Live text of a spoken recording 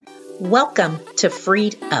Welcome to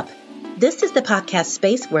Freed Up. This is the podcast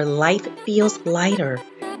space where life feels lighter.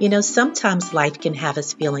 Sometimes life can have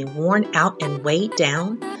us feeling worn out and weighed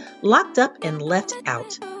down, locked up and left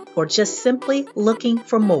out, or just simply looking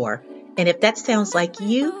for more. And if that sounds like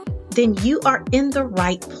you, then you are in the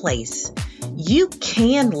right place. You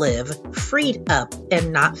can live freed up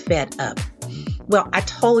and not fed up. Well, I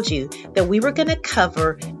told you that we were going to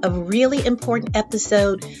cover a really important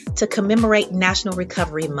episode to commemorate National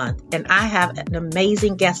Recovery Month. And I have an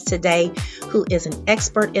amazing guest today who is an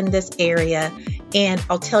expert in this area. And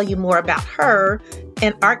I'll tell you more about her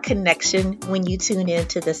and our connection when you tune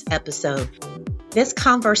into this episode. This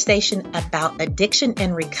conversation about addiction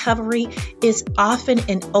and recovery is often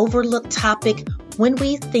an overlooked topic when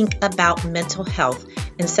we think about mental health.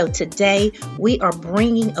 And so today we are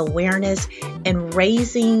bringing awareness and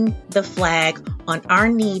raising the flag on our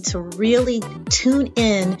need to really tune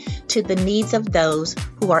in to the needs of those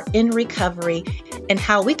who are in recovery and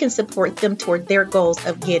how we can support them toward their goals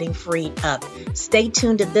of getting freed up. Stay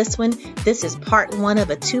tuned to this one. This is part one of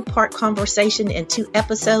a two-part conversation in 2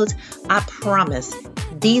 episodes. I promise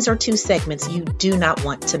these are 2 segments you do not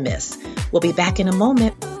want to miss. We'll be back in a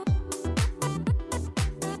moment.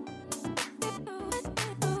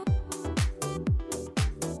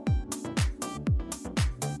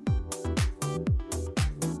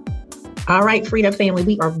 All right, Freed Up family,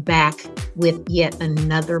 we are back with yet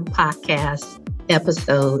another podcast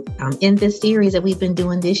episode in this series that we've been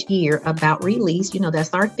doing this year about release.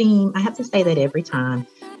 That's our theme. I have to say that every time,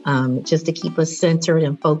 just to keep us centered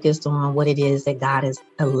and focused on what it is that God is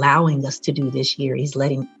allowing us to do this year. He's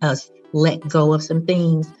letting us let go of some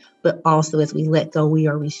things, but also as we let go, we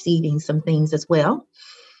are receiving some things as well.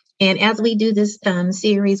 And as we do this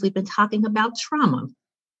series, we've been talking about trauma.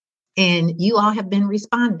 And you all have been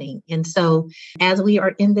responding. And so as we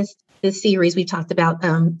are in this series, we talked about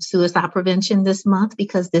suicide prevention this month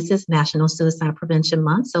because this is National Suicide Prevention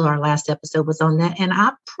Month. So our last episode was on that. And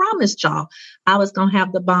I promised y'all I was going to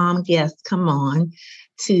have the bomb guest come on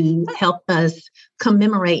to help us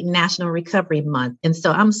commemorate National Recovery Month. And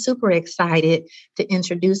so I'm super excited to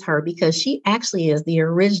introduce her because she actually is the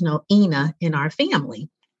original Ina in our family.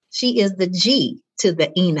 She is the G to the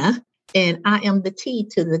Ina. And I am the T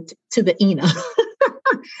to the Ina.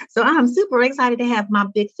 So I'm super excited to have my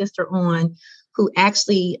big sister on, who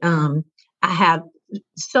actually, I have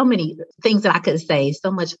so many things that I could say,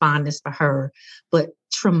 so much fondness for her, but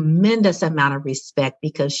tremendous amount of respect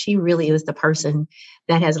because she really is the person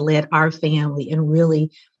that has led our family in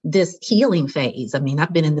really this healing phase. I mean,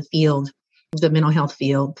 I've been in the field, the mental health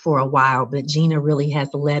field for a while, but Gina really has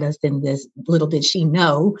led us in this. Little did she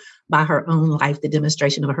know by her own life, the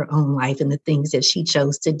demonstration of her own life and the things that she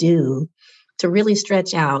chose to do to really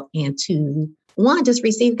stretch out and to, 1, just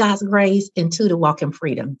receive God's grace, and 2, to walk in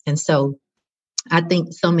freedom. And so I think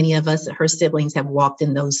so many of us, her siblings, have walked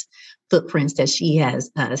in those footprints that she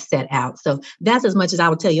has set out. So that's as much as I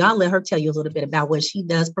will tell you. I'll let her tell you a little bit about what she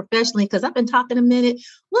does professionally because I've been talking a minute.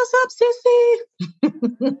 What's up,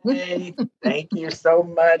 sissy? Hey, thank you so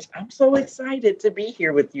much. I'm so excited to be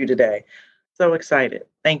here with you today. So excited.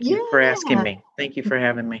 Thank you for asking me. Thank you for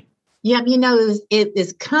having me. Yeah, it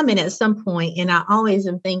is coming at some point, and I always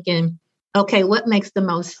am thinking, okay, what makes the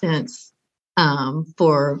most sense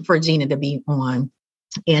for Gina to be on?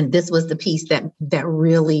 And this was the piece that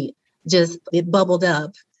really just, it bubbled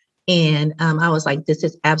up. And I was like, this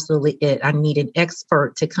is absolutely it. I need an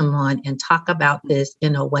expert to come on and talk about this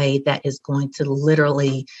in a way that is going to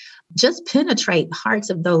literally just penetrate the hearts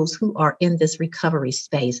of those who are in this recovery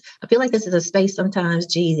space. I feel like this is a space sometimes,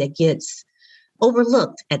 that gets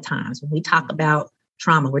overlooked at times. When we talk about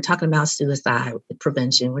trauma, we're talking about suicide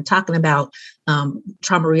prevention, we're talking about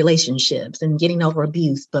trauma relationships and getting over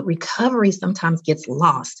abuse, but recovery sometimes gets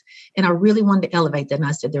lost. And I really wanted to elevate that. And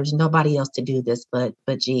I said, there's nobody else to do this but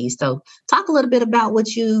G. So talk a little bit about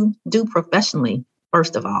what you do professionally,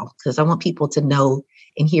 first of all, because I want people to know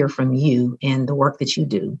and hear from you and the work that you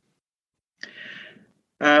do.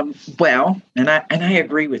 Well, and I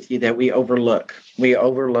agree with you that we overlook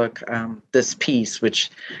this piece,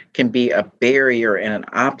 which can be a barrier and an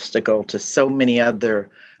obstacle to so many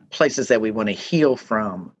other places that we want to heal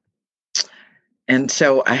from. And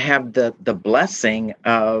so I have the blessing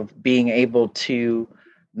of being able to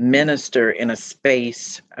minister in a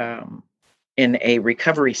space in a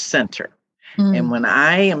recovery center. And when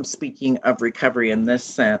I am speaking of recovery in this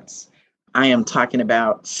sense, I am talking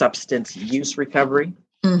about substance use recovery.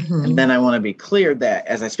 Mm-hmm. And then I want to be clear that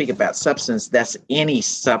as I speak about substance, that's any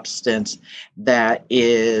substance that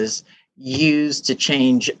is used to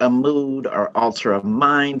change a mood or alter a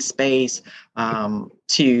mind space,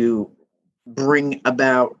 to bring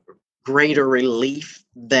about greater relief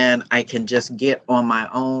than I can just get on my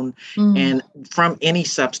own, Mm. and from any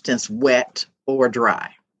substance, wet or dry.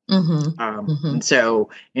 And so,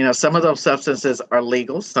 some of those substances are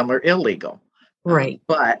legal, some are illegal. Right.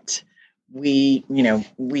 But we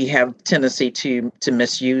have tendency to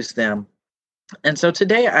misuse them. And so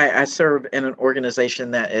today I serve in an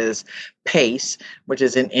organization that is PACE, which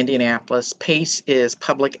is in Indianapolis. PACE is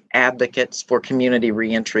Public Advocates for Community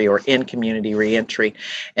Reentry, or in Community Reentry.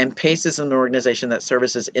 And PACE is an organization that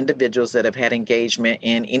services individuals that have had engagement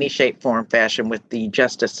in any shape, form, fashion with the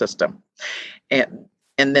justice system.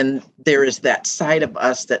 And then there is that side of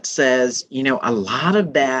us that says, a lot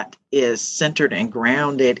of that is centered and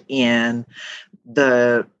grounded in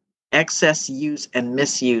the excess use and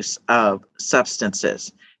misuse of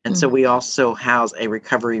substances. And so we also house a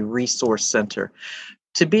recovery resource center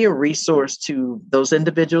to be a resource to those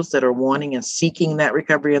individuals that are wanting and seeking that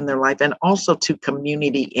recovery in their life, and also to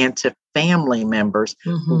community and to family members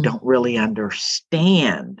who don't really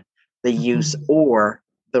understand the use or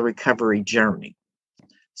the recovery journey.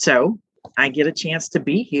 So I get a chance to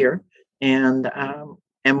be here and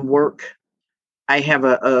work. I have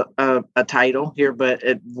a title here, but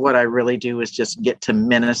what I really do is just get to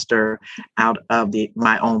minister out of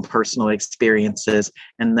my own personal experiences,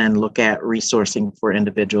 and then look at resourcing for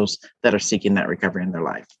individuals that are seeking that recovery in their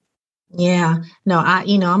life. Yeah, no,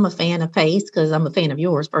 I'm a fan of PACE because I'm a fan of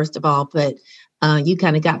yours, first of all, but you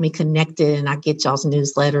kind of got me connected, and I get y'all's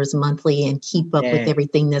newsletters monthly and keep up with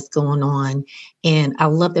everything that's going on. And I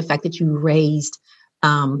love the fact that you raised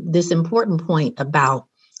this important point about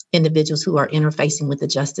individuals who are interfacing with the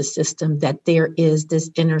justice system, that there is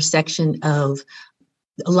this intersection of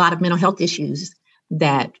a lot of mental health issues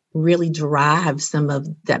that really drive some of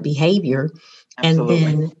that behavior.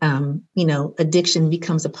 Absolutely. And then, addiction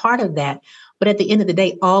becomes a part of that. But at the end of the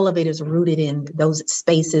day, all of it is rooted in those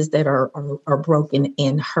spaces that are broken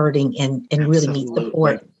and hurting and really need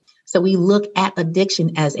support. So we look at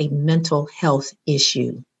addiction as a mental health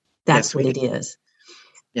issue. That's what it is.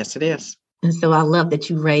 Yes, it is. And so I love that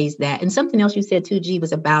you raised that. And something else you said too, G,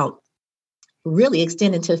 was about really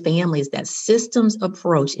extending to families. That systems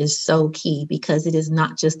approach is so key, because it is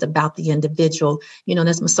not just about the individual.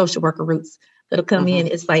 That's my social worker roots that'll come in.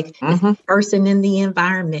 It's like the person in the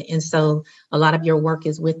environment. And so a lot of your work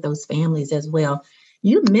is with those families as well.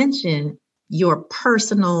 You mentioned your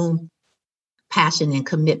personal passion and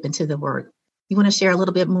commitment to the work. You want to share a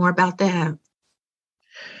little bit more about that?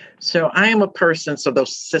 So I am a person, so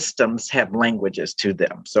those systems have languages to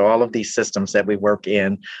them. So all of these systems that we work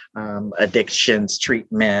in, addictions,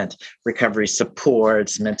 treatment, recovery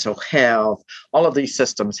supports, mental health, all of these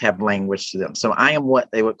systems have language to them. So I am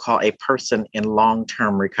what they would call a person in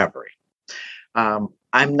long-term recovery. I'm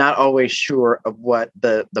not always sure of what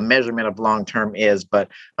the measurement of long-term is, but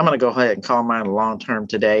I'm going to go ahead and call mine long-term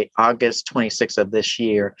today. August 26th of this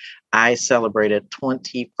year, I celebrated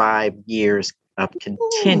 25 years of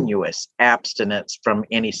continuous abstinence from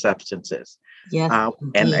any substances. Yes.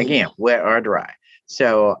 And again, wet or dry.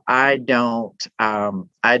 So I don't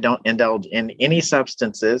indulge in any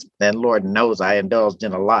substances. And Lord knows I indulged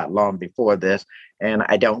in a lot long before this. And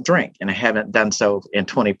I don't drink, and I haven't done so in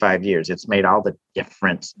 25 years. It's made all the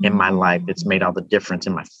difference in my life. It's made all the difference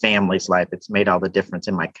in my family's life. It's made all the difference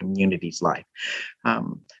in my community's life.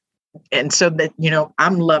 And so that,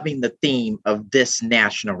 I'm loving the theme of this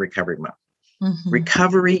National Recovery Month.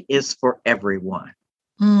 Recovery is for everyone,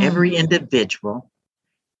 every individual,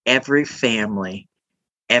 every family,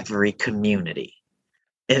 every community.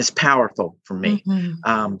 It is powerful for me.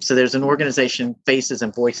 So there's an organization, Faces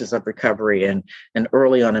and Voices of Recovery, and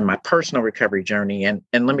early on in my personal recovery journey. And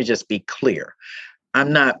let me just be clear.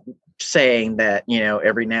 I'm not saying that,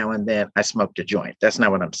 every now and then I smoked a joint. That's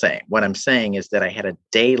not what I'm saying. What I'm saying is that I had a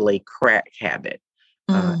daily crack habit.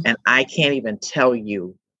 And I can't even tell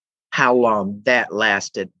you how long that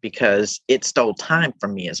lasted, because it stole time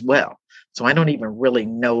from me as well. So I don't even really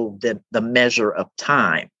know the measure of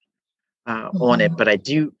time on it, but I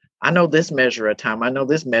know this measure of time. I know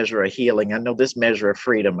this measure of healing. I know this measure of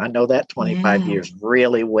freedom. I know that 25 years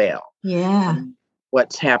really well. Yeah.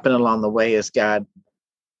 What's happened along the way is God.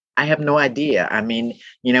 I have no idea. I mean,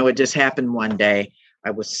 it just happened one day.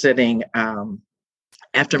 I was sitting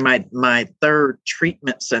after my third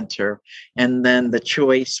treatment center, and then the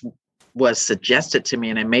choice was suggested to me,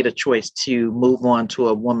 and I made a choice to move on to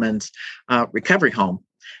a woman's recovery home.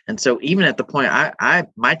 And so even at the point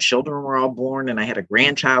my children were all born, and I had a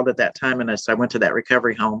grandchild at that time. And so I went to that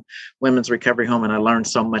recovery home, women's recovery home, and I learned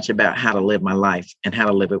so much about how to live my life and how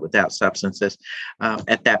to live it without substances.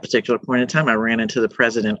 At that particular point in time, I ran into the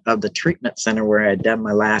president of the treatment center where I had done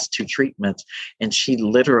my last 2 treatments. And she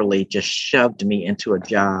literally just shoved me into a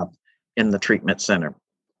job in the treatment center.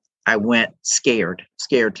 I went scared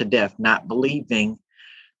to death, not believing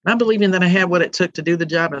that I had what it took to do the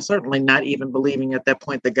job, and certainly not even believing at that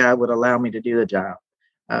point that God would allow me to do the job.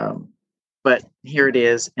 But here it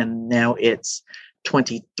is. And now it's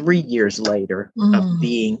 23 years later of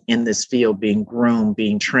being in this field, being groomed,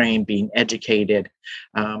 being trained, being educated,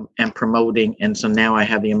 and promoting. And so now I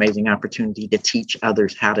have the amazing opportunity to teach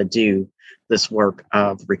others how to do this work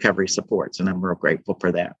of recovery supports. And I'm real grateful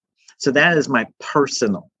for that. So that is my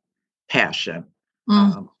personal passion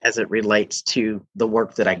as it relates to the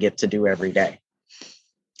work that I get to do every day.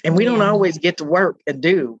 And we don't always get to work and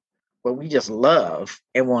do what we just love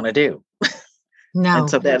and want to do. No. And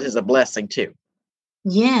so that is a blessing too.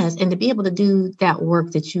 Yes. And to be able to do that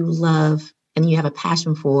work that you love and you have a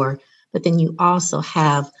passion for, but then you also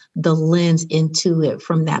have the lens into it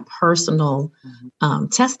from that personal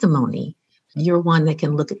testimony. You're one that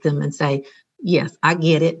can look at them and say, yes, I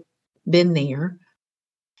get it. Been there.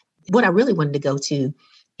 What I really wanted to go to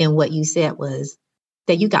in what you said was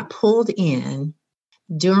that you got pulled in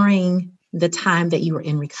during the time that you were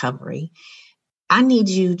in recovery. I need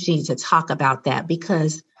you, G, to talk about that,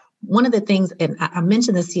 because one of the things, and I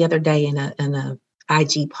mentioned this the other day in a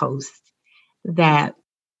IG post, that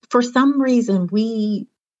for some reason we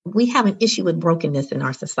have an issue with brokenness in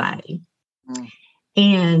our society.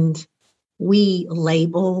 And we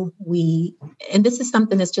label, and this is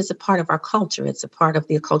something that's just a part of our culture. It's a part of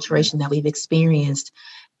the acculturation that we've experienced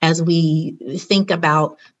as we think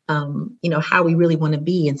about, how we really want to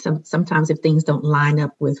be. And sometimes if things don't line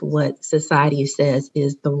up with what society says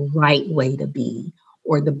is the right way to be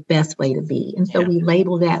or the best way to be. And so we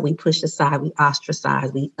label that, we push aside, we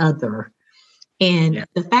ostracize, we other. And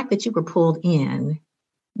the fact that you were pulled in,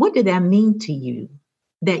 what did that mean to you?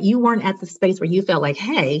 That you weren't at the space where you felt like,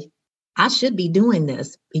 hey, I should be doing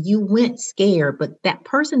this. You went scared, but that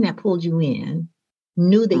person that pulled you in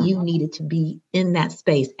knew that you needed to be in that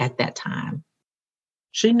space at that time.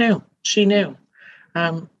 She knew.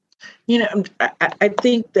 I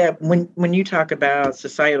think that when you talk about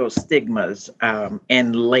societal stigmas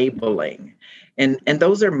and labeling, and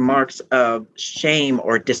those are marks of shame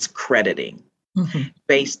or discrediting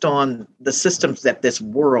based on the systems that this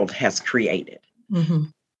world has created.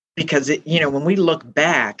 Because when we look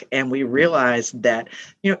back and we realize that,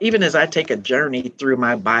 even as I take a journey through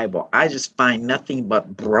my Bible, I just find nothing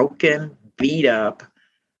but broken, beat up,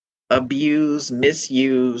 abused,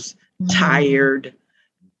 misused, tired,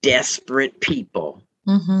 desperate people.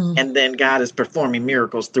 And then God is performing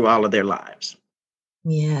miracles through all of their lives.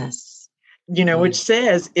 Yes. Which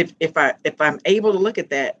says if I'm able to look at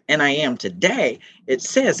that, and I am today, it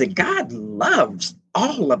says that God loves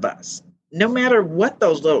all of us. No matter what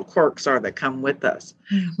those little quirks are that come with us.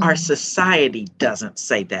 Our society doesn't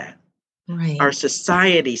say that. Right. Our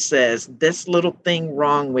society says this little thing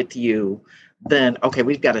wrong with you, then, okay,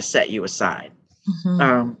 we've got to set you aside.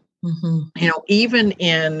 Even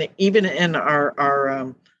in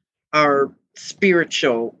our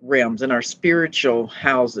spiritual realms, in our spiritual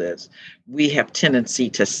houses, we have tendency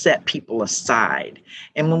to set people aside.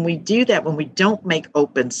 And when we do that, when we don't make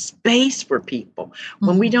open space for people,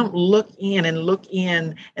 when we don't look in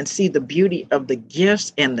and see the beauty of the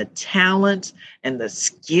gifts and the talents and the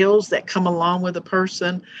skills that come along with a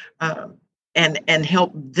person, and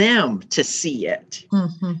help them to see it,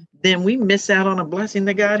 then we miss out on a blessing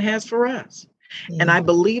that God has for us. And I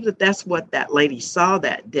believe that that's what that lady saw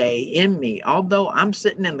that day in me. Although I'm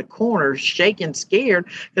sitting in the corner shaking, scared,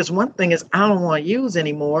 because one thing is I don't want to use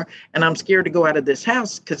anymore. And I'm scared to go out of this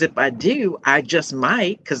house because if I do, I just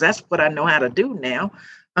might, because that's what I know how to do now.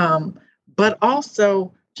 But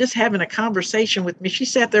also just having a conversation with me. She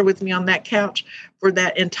sat there with me on that couch for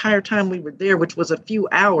that entire time we were there, which was a few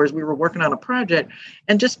hours. We were working on a project,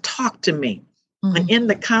 and just talked to me. And in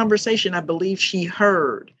the conversation, I believe she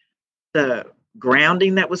heard the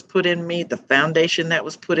grounding that was put in me, the foundation that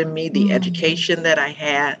was put in me, the education that I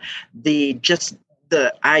had, the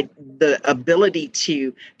ability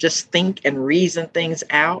to just think and reason things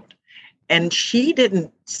out. And she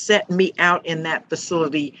didn't set me out in that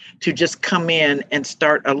facility to just come in and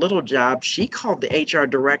start a little job. She called the HR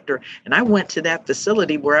director, and I went to that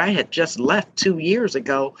facility where I had just left 2 years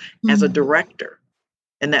ago as a director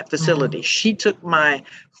in that facility. Wow. She took my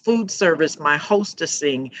food service, my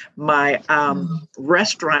hostessing, my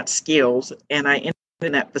restaurant skills, and I ended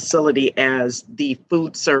in that facility as the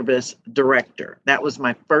food service director. That was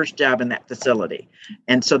my first job in that facility.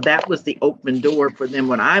 And so that was the open door for them.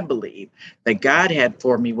 What I believe that God had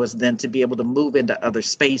for me was then to be able to move into other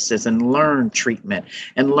spaces and learn treatment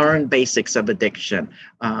and learn basics of addiction,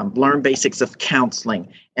 learn basics of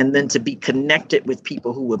counseling, and then to be connected with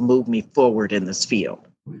people who would move me forward in this field.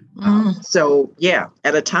 So yeah,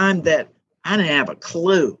 at a time that I didn't have a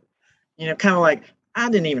clue, kind of like, I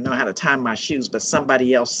didn't even know how to tie my shoes, but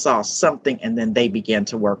somebody else saw something and then they began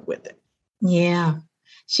to work with it. Yeah.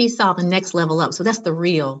 She saw the next level up. So that's the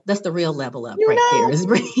real level up right there. Is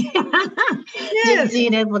just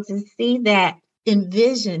being able to see that in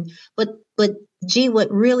vision. But G,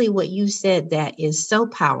 what you said that is so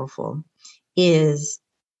powerful is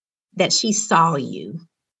that she saw you.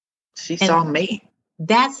 She saw me.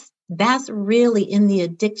 That's really in the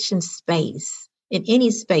addiction space. In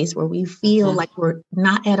any space where we feel like we're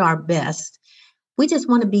not at our best, we just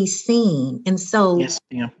want to be seen. And so yes,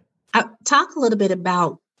 I talk a little bit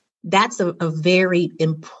about that's a very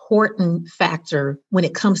important factor when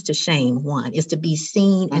it comes to shame. One is to be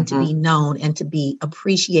seen and to be known and to be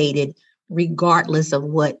appreciated regardless of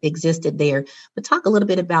what existed there. But talk a little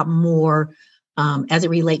bit about more as it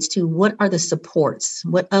relates to what are the supports,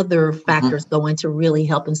 what other factors go into really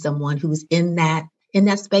helping someone who's in that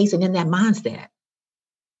space and in that mindset.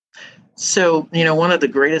 So, one of the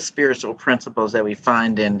greatest spiritual principles that we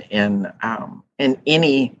find in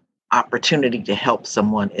any opportunity to help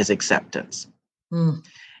someone is acceptance.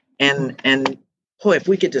 And boy, if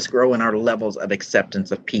we could just grow in our levels of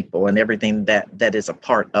acceptance of people and everything that is a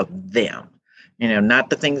part of them,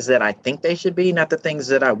 not the things that I think they should be, not the things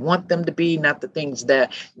that I want them to be, not the things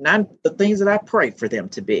that I pray for them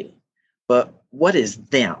to be, but what is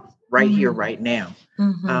them right here, right now.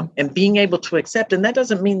 And being able to accept. And that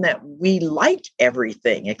doesn't mean that we like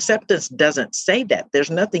everything. Acceptance doesn't say that. There's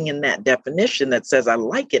nothing in that definition that says I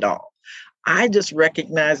like it all. I just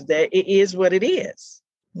recognize that it is what it is.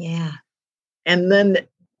 Yeah. And then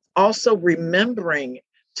also remembering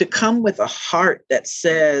to come with a heart that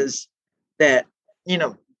says that,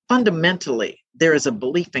 fundamentally, there is a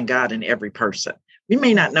belief in God in every person. We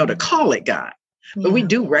may not know to call it God, but we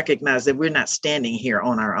do recognize that we're not standing here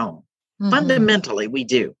on our own. Fundamentally, we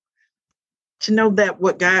do. To know that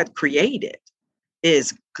what God created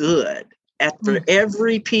is good. After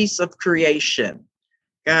every piece of creation,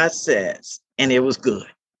 God says, and it was good.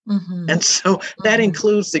 And so that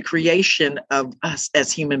includes the creation of us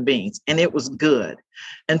as human beings, and it was good.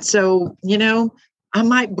 And so, I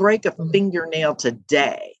might break a fingernail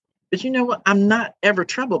today, but you know what? I'm not ever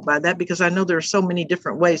troubled by that because I know there are so many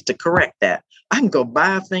different ways to correct that. I can go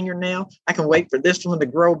buy a fingernail. I can wait for this one to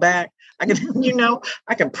grow back. I can,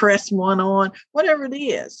 I can press one on, whatever it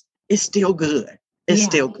is. It's still good. It's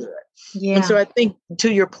still good. Yeah. And so I think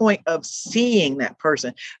to your point of seeing that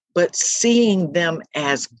person, but seeing them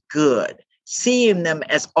as good, seeing them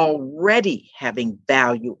as already having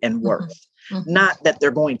value and worth, not that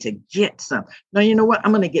they're going to get some. No, you know what?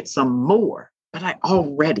 I'm going to get some more, but I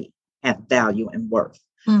already have value and worth.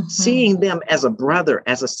 Seeing them as a brother,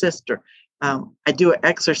 as a sister. I do an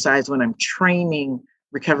exercise when I'm training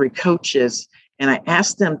recovery coaches, and I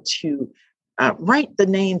ask them to write the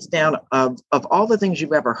names down of all the things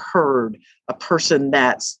you've ever heard a person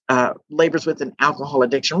that labors with an alcohol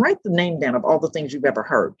addiction. Write the name down of all the things you've ever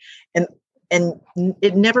heard. And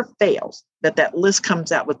it never fails that list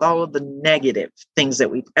comes out with all of the negative things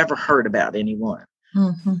that we've ever heard about anyone.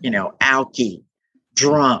 Alky,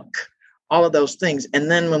 drunk, all of those things.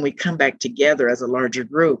 And then when we come back together as a larger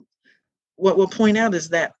group, what we'll point out is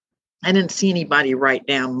that I didn't see anybody write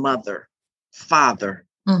down mother, father,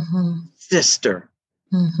 sister,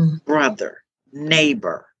 brother,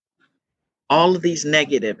 neighbor. All of these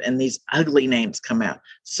negative and these ugly names come out.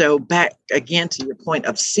 So back again to your point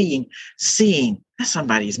of seeing that's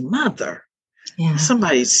somebody's mother, that's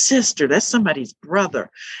somebody's sister, that's somebody's brother.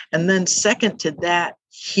 And then second to that,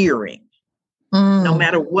 hearing, no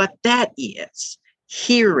matter what that is,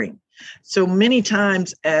 hearing. So many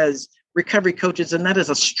times as recovery coaches, and that is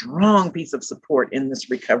a strong piece of support in this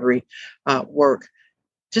recovery work,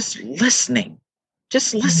 just listening,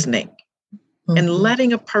 and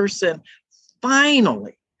letting a person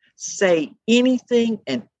finally say anything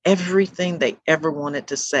and everything they ever wanted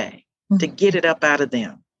to say to get it up out of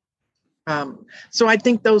them. So I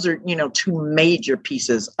think those are, two major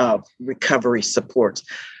pieces of recovery supports.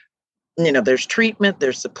 There's treatment,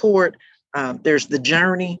 there's support, there's the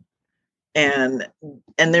journey, and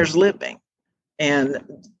there's living.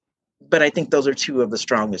 But I think those are two of the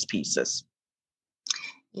strongest pieces.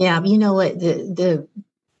 Yeah, you know what, the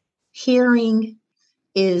hearing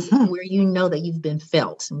is where you know that you've been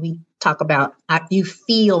felt. And we talk about you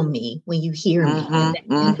feel me when you hear me. And that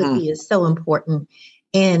empathy is so important.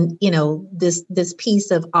 And, this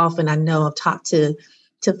piece of often I know I've talked to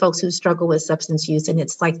folks who struggle with substance use, and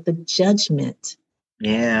it's like the judgment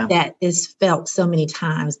that is felt so many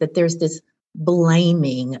times, that there's this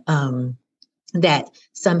blaming, that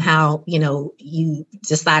somehow, you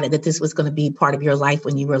decided that this was going to be part of your life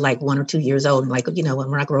when you were like 1 or 2 years old. And like,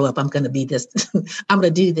 when I grow up, I'm going to be this, I'm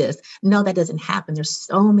going to do this. No, that doesn't happen. There's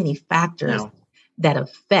so many factors that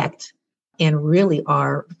affect and really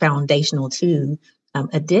are foundational to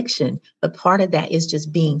addiction. But part of that is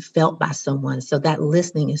just being felt by someone. So that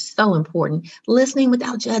listening is so important. Listening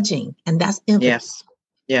without judging. And that's empathy. Yes.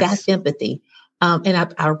 That's empathy. And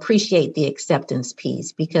I appreciate the acceptance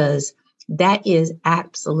piece, because that is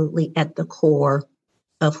absolutely at the core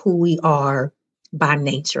of who we are by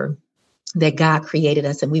nature, that God created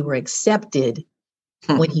us and we were accepted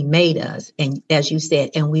when he made us. And as you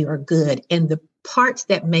said, and we are good. And the parts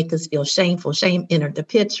that make us feel shameful, shame entered the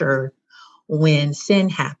picture when sin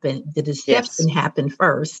happened. The deception happened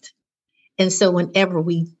first. And so whenever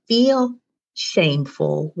we feel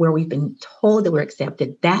shameful, where we've been told that we're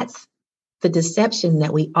accepted, that's the deception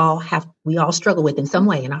that we all struggle with in some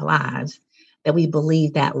way in our lives, that we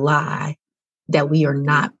believe that lie, that we are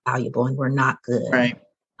not valuable and we're not good. Right.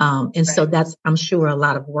 So that's, I'm sure, a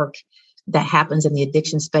lot of work that happens in the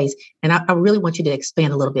addiction space. And I really want you to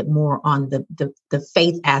expand a little bit more on the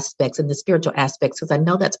faith aspects and the spiritual aspects, because I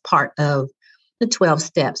know that's part of the 12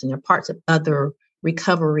 steps and they're parts of other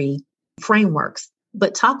recovery frameworks.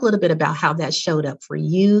 But talk a little bit about how that showed up for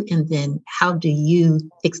you, and then how do you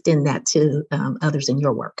extend that to others in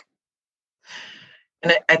your work?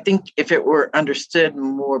 And I think if it were understood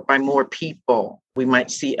more by more people, we might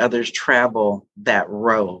see others travel that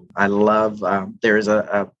road. I love, there is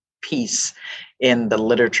a piece in the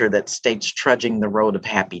literature that states trudging the road of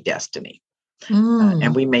happy destiny.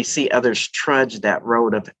 And we may see others trudge that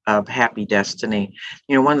road of happy destiny.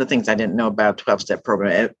 One of the things I didn't know about 12-step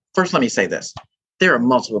program, first, let me say this. There are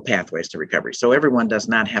multiple pathways to recovery. So everyone does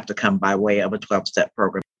not have to come by way of a 12-step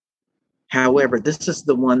program. However, this is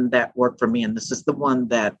the one that worked for me. And this is the one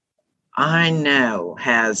that I know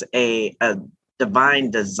has a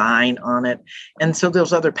divine design on it. And so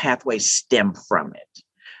those other pathways stem from it.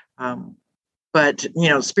 But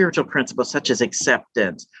spiritual principles such as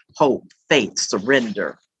acceptance, hope, faith,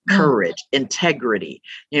 surrender, courage, integrity.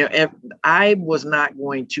 If I was not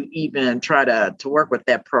going to even try to work with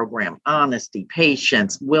that program, honesty,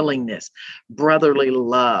 patience, willingness, brotherly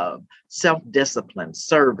love, self-discipline,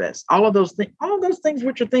 service, all of those things,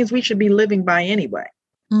 which are things we should be living by anyway.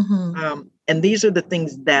 And these are the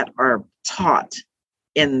things that are taught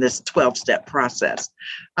in this 12-step process.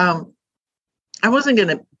 I wasn't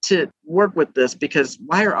going to work with this because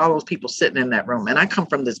why are all those people sitting in that room? And I come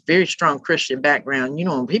from this very strong Christian background.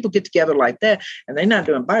 When people get together like that and they're not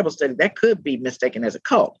doing Bible study, that could be mistaken as a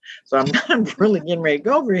cult. So I'm not really getting ready to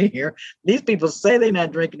go over here. These people say they're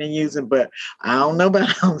not drinking and using, but I don't know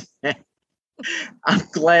about all that. I'm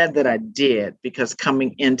glad that I did, because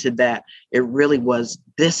coming into that, it really was,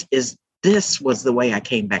 this was the way I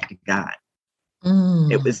came back to God.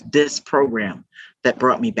 It was this program that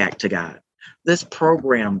brought me back to God. This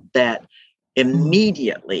program that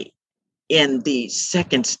immediately in the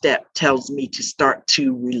second step tells me to start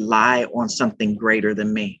to rely on something greater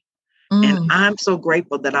than me. And I'm so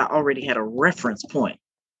grateful that I already had a reference point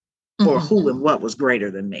for who and what was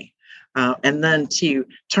greater than me. And then to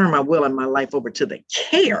turn my will and my life over to the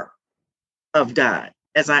care of God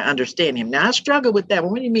as I understand him. Now, I struggle with that.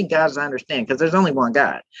 Well, what do you mean God as I understand? Because there's only one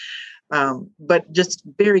God. But just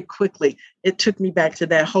very quickly, it took me back to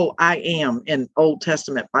that whole I am in Old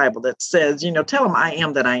Testament Bible that says, tell them I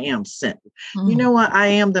am that I am sent. You know what I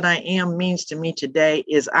am that I am means to me today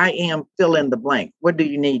is I am fill in the blank. What do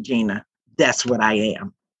you need, Gina? That's what I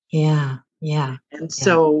am. Yeah. And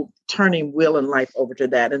so turning will and life over to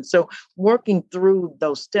that. And so working through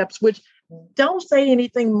those steps, which don't say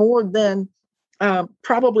anything more than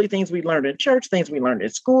probably things we learned in church, things we learned in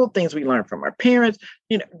school, things we learned from our parents.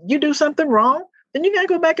 You do something wrong, then you got to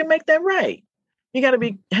go back and make that right. You got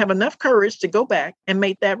to have enough courage to go back and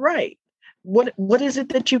make that right. What is it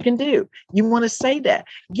that you can do? You want to say that.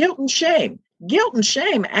 Guilt and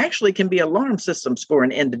shame actually can be alarm system score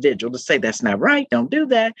an individual to say that's not right. Don't do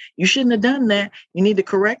that. You shouldn't have done that. You need to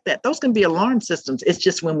correct that. Those can be alarm systems. It's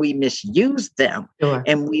just when we misuse them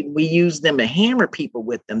and we use them to hammer people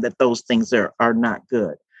with them that those things are not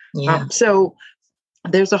good. Yeah. So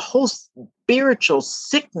there's a whole spiritual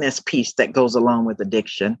sickness piece that goes along with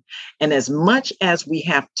addiction. And as much as we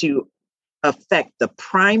have to affect the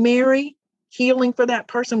primary healing for that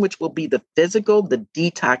person, which will be the physical, the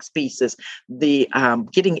detox pieces, the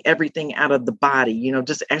getting everything out of the body,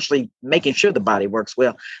 just actually making sure the body works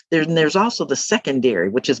well. There's also the secondary,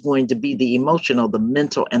 which is going to be the emotional, the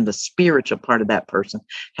mental, and the spiritual part of that person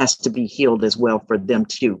has to be healed as well for them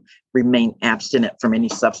to remain abstinent from any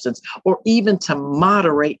substance, or even to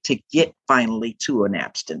moderate to get finally to an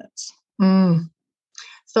abstinence.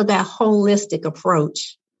 So that holistic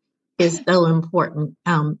approach is so important.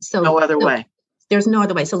 No other way. There's no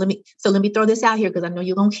other way. So let me throw this out here, because I know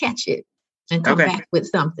you're gonna catch it and come back with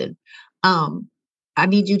something. I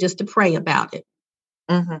need you just to pray about it.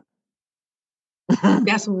 That's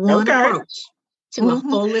one approach to a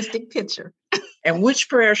holistic picture. And which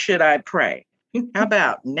prayer should I pray? How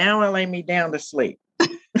about, now I lay me down to sleep?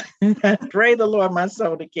 Pray the Lord my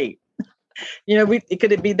soul to keep.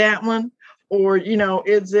 Could it be that one? Or,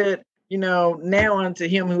 is it, now unto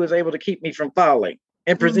him who is able to keep me from falling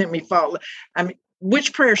and present me faultless? I mean,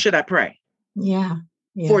 which prayer should I pray? Yeah.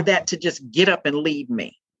 For that to just get up and leave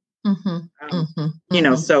me?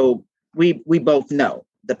 So we both know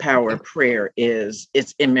the power of prayer it's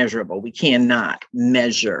immeasurable. We cannot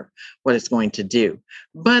measure what it's going to do.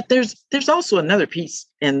 But there's also another piece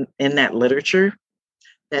in that literature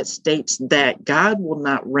that states that God will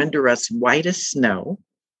not render us white as snow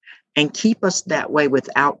and keep us that way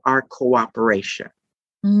without our cooperation.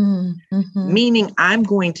 Meaning I'm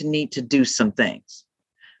going to need to do some things.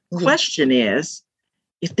 Question is,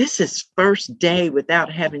 if this is first day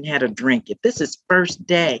without having had a drink, if this is first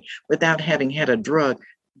day without having had a drug,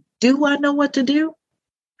 do I know what to do?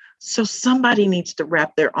 So somebody needs to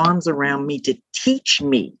wrap their arms around me to teach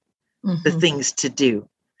me the things to do.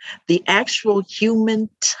 The actual human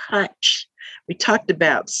touch. We talked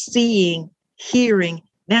about seeing, hearing.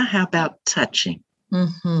 Now, how about touching?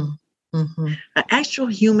 An actual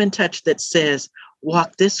human touch that says,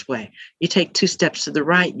 walk this way. You take 2 steps to the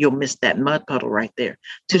right, you'll miss that mud puddle right there.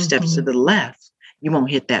 2 steps to the left, you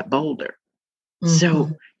won't hit that boulder.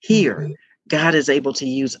 So here, God is able to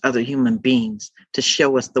use other human beings to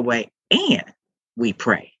show us the way, and we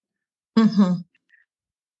pray.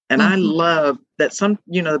 And I love that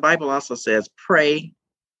the Bible also says, pray,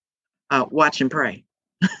 watch and pray.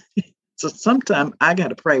 So sometimes I got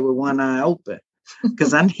to pray with one eye open,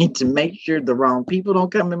 because I need to make sure the wrong people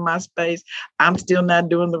don't come in my space. I'm still not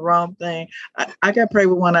doing the wrong thing. I got to pray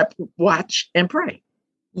with one eye, watch and pray.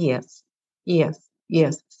 Yes.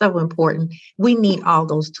 So important. We need all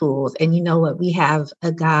those tools. And you know what? We have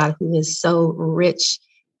a God who is so rich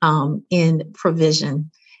in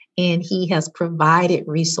provision. And he has provided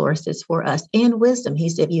resources for us and wisdom. He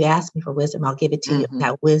said, if you ask me for wisdom, I'll give it to you.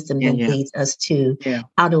 That wisdom then leads us to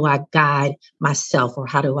how do I guide myself, or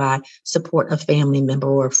how do I support a family member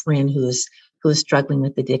or a friend who is struggling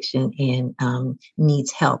with addiction and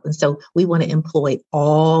needs help. And so we want to employ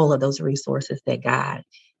all of those resources that God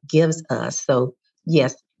gives us. So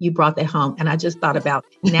yes, you brought that home. And I just thought about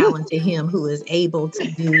now unto him who is able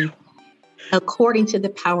to do according to the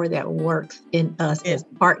power that works in us as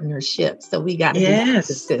partnership. So we got to do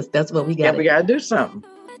this. That's what we got. We got to do something.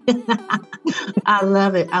 I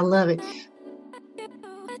love it.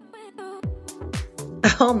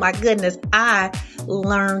 Oh my goodness. I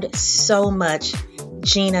learned so much.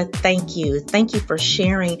 Gina, thank you. Thank you for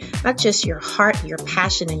sharing not just your heart, your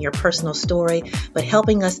passion, and your personal story, but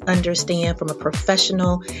helping us understand from a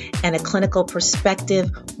professional and a clinical perspective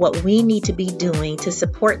what we need to be doing to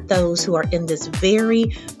support those who are in this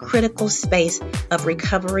very critical space of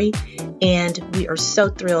recovery. And we are so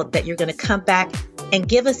thrilled that you're going to come back and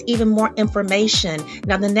give us even more information.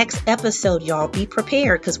 Now, the next episode, y'all, be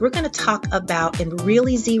prepared, because we're going to talk about and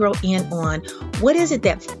really zero in on what is it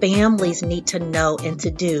that families need to know and to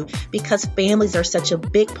do, because families are such a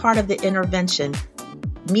big part of the intervention.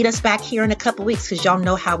 Meet us back here in a couple weeks, because y'all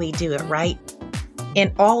know how we do it, right?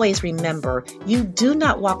 And always remember, you do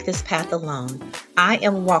not walk this path alone. I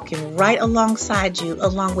am walking right alongside you,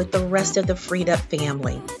 along with the rest of the Freed Up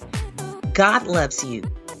family. God loves you.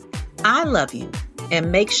 I love you. And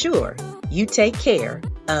make sure you take care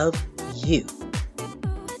of you.